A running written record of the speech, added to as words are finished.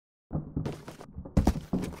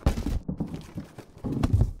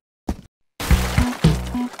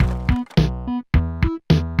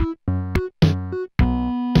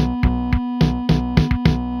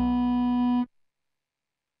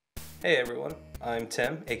Hey everyone, I'm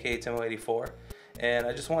Tim, AKATimo84, and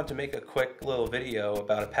I just wanted to make a quick little video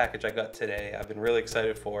about a package I got today. I've been really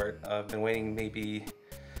excited for it. I've been waiting maybe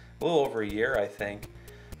a little over a year, I think,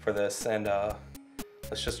 for this, and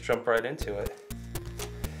let's just jump right into it.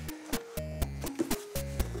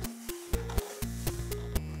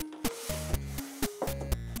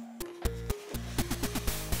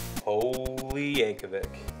 Holy Yankovic.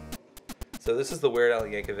 So this is the Weird Al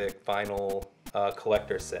Yankovic vinyl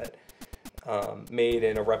collector set, made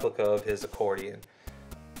in a replica of his accordion.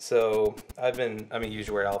 So I'm a huge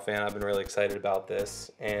Weird Al fan. I've been really excited about this,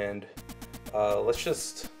 and let's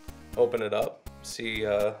just open it up, see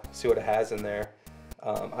what it has in there.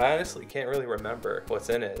 I honestly can't really remember what's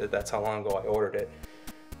in it. That's how long ago I ordered it.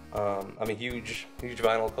 I'm a huge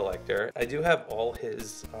vinyl collector. I do have all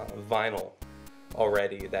his vinyl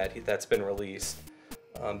already that's been released.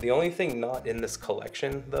 The only thing not in this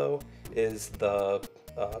collection, though, is the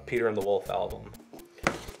Peter and the Wolf album.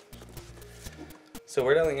 So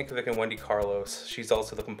Weird Al Yankovic and Wendy Carlos, she's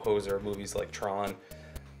also the composer of movies like Tron.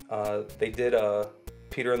 They did a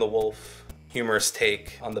Peter and the Wolf humorous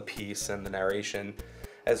take on the piece and the narration,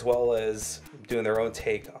 as well as doing their own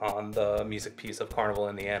take on the music piece of Carnival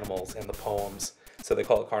and the Animals and the poems. So they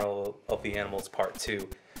call it Carnival of the Animals Part 2.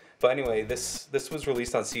 But anyway, this was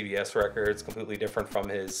released on CBS Records, completely different from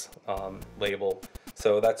his label.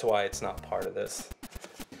 So that's why it's not part of this.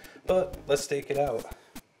 But let's take it out.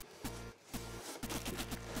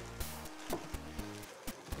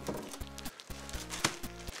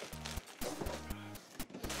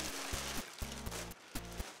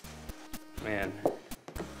 Man,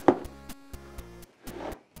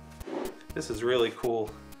 this is really cool.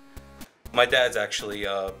 My dad's actually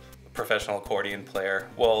a professional accordion player.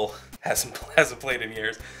 Well, hasn't played in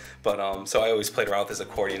years, but so I always played around with his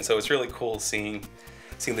accordion. So it's really cool seeing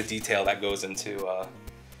the detail that goes into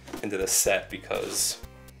this set, because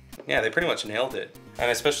yeah, they pretty much nailed it. And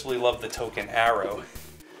I especially love the token arrow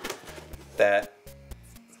that's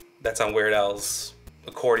on Weird Al's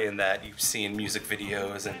accordion that you see in music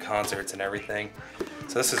videos and concerts and everything.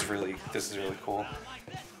 So this is really cool.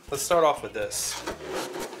 Let's start off with this.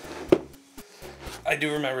 I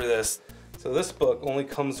do remember this. So this book only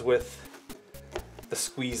comes with the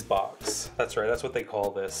squeeze box. That's right, that's what they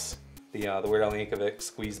call this. The Weird Al Yankovic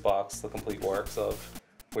squeeze box, the complete works of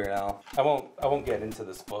Weird Al. I won't get into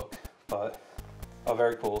this book, but oh,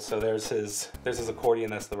 very cool. So there's his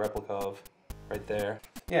accordion. That's the replica of right there.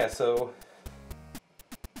 Yeah. So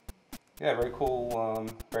yeah, very cool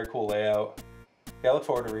layout. Yeah, I look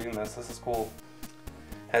forward to reading this. This is cool.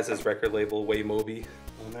 Has his record label Way Moby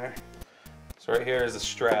in there. So right here is a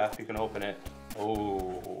strap. You can open it.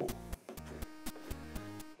 Oh.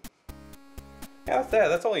 Yeah,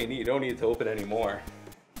 that's all you need. You don't need to open any more.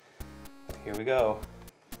 Here we go.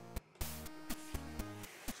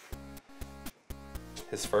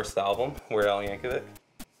 His first album, Weird Al Yankovic.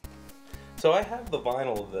 So I have the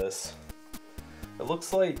vinyl of this. It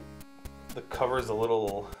looks like the cover's a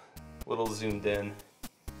little zoomed in.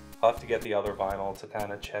 I'll have to get the other vinyl to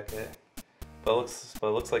kind of check it. But it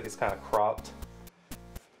looks like it's kind of cropped.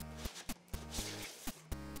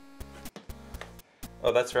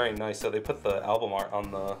 Oh, that's very nice. So they put the album art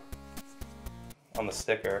on the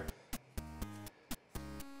sticker.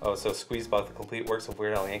 Oh, so squeeze box, the complete works of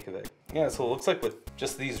Weird Al Yankovic. Yeah, so it looks like with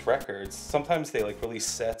just these records, sometimes they like release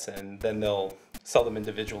sets and then they'll sell them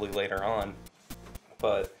individually later on.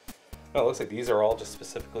 But no, it looks like these are all just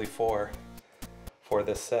specifically for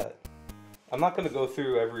this set. I'm not going to go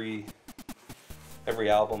through every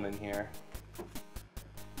album in here.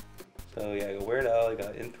 So yeah, I got Weird Al, I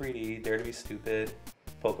got In 3D, Dare to Be Stupid,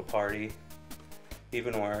 Polka Party,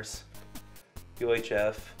 Even Worse,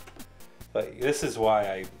 UHF. But this is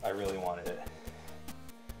why I really wanted it.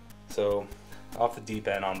 So off the deep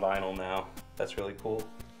end on vinyl now. That's really cool.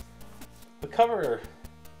 The cover,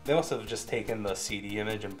 they must have just taken the CD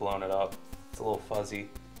image and blown it up. It's a little fuzzy.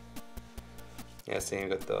 Yeah, so you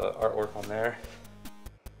got the artwork on there.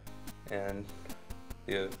 And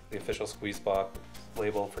the official squeeze box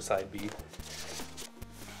label for side B.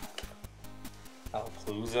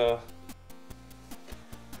 Alpalooza.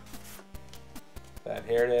 Bad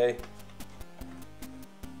Hair Day.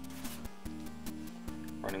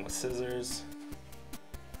 Running with Scissors.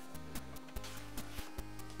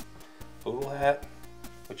 Poodle Hat,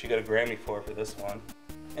 which you got a Grammy for this one.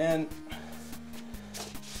 And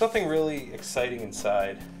something really exciting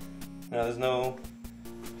inside. Now there's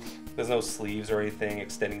no sleeves or anything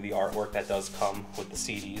extending the artwork that does come with the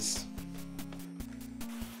CDs.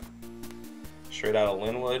 Straight out of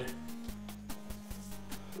Linwood.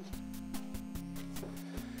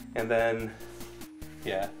 And then,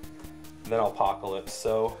 yeah, and then Apocalypse.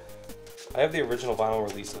 So I have the original vinyl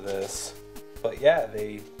release of this, but yeah,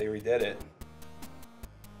 they redid it.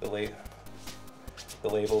 The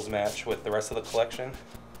labels match with the rest of the collection.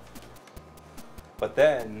 But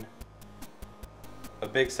then, a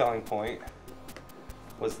big selling point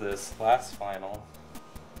was this last vinyl,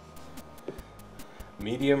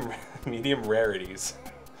 medium rarities.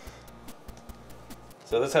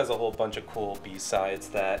 So this has a whole bunch of cool B-sides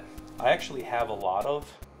that I actually have a lot of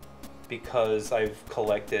because I've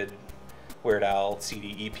collected Weird Al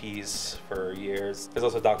CD EPs for years. There's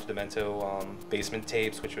also Dr. Demento basement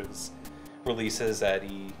tapes, which was releases that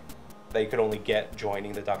you could only get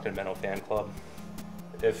joining the Dr. Demento fan club.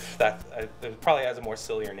 If that, it probably has a more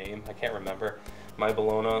sillier name, I can't remember. My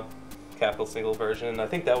Bologna, capital single version. I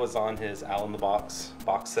think that was on his Al in the Box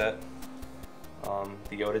box set.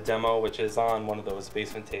 The Yoda demo, which is on one of those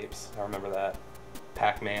basement tapes. I remember that.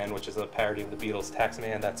 Pac-Man, which is a parody of the Beatles'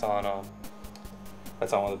 Taxman, that's on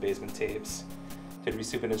one of the basement tapes. Did We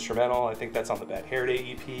Soup an Instrumental? I think that's on the Bad Hair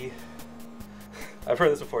Day EP. I've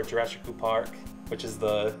heard this before. Jurassic Park, which is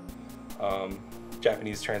the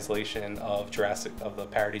Japanese translation of the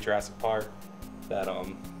parody Jurassic Park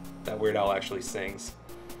that Weird Al actually sings.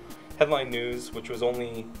 Headline News, which was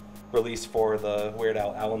only released for the Weird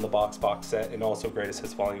Al in the Box box set, and also Greatest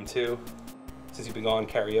Hits Volume 2. Since You've Been Gone,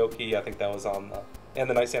 Karaoke, I think that was on and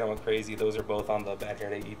The Night Santa Went Crazy, those are both on the Bad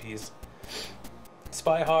Hair Day EPs.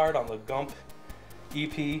 Spy Hard on the Gump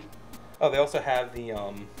EP. Oh, they also have the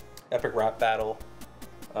epic rap battle,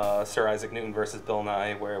 Sir Isaac Newton versus Bill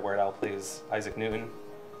Nye, where Weird Al plays Isaac Newton.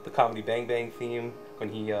 The Comedy Bang Bang theme, when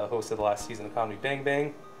he hosted the last season of Comedy Bang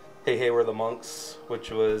Bang. Hey Hey We're the Monks, which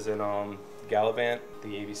was in Gallivant, the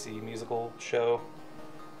ABC musical show.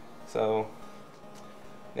 So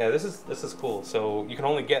yeah, this is cool. So you can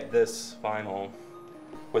only get this vinyl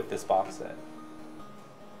with this box set.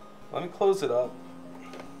 Let me close it up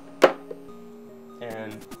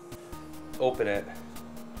and open it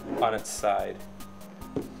on its side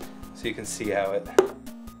so you can see how it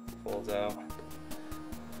folds out.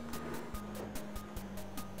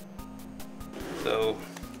 So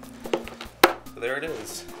there it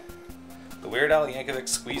is, the Weird Al Yankovic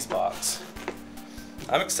squeeze box.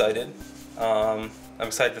 I'm excited. I'm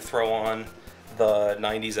excited to throw on the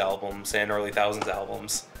 90s albums and early 1000s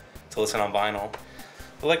albums to listen on vinyl.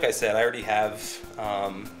 But like I said, I already have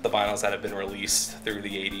the vinyls that have been released through the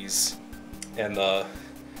 80s and the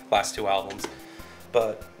last two albums.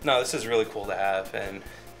 But no, this is really cool to have, and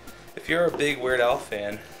if you're a big Weird Al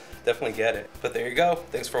fan, definitely get it. But there you go.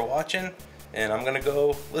 Thanks for watching, and I'm gonna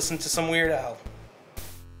go listen to some Weird Al.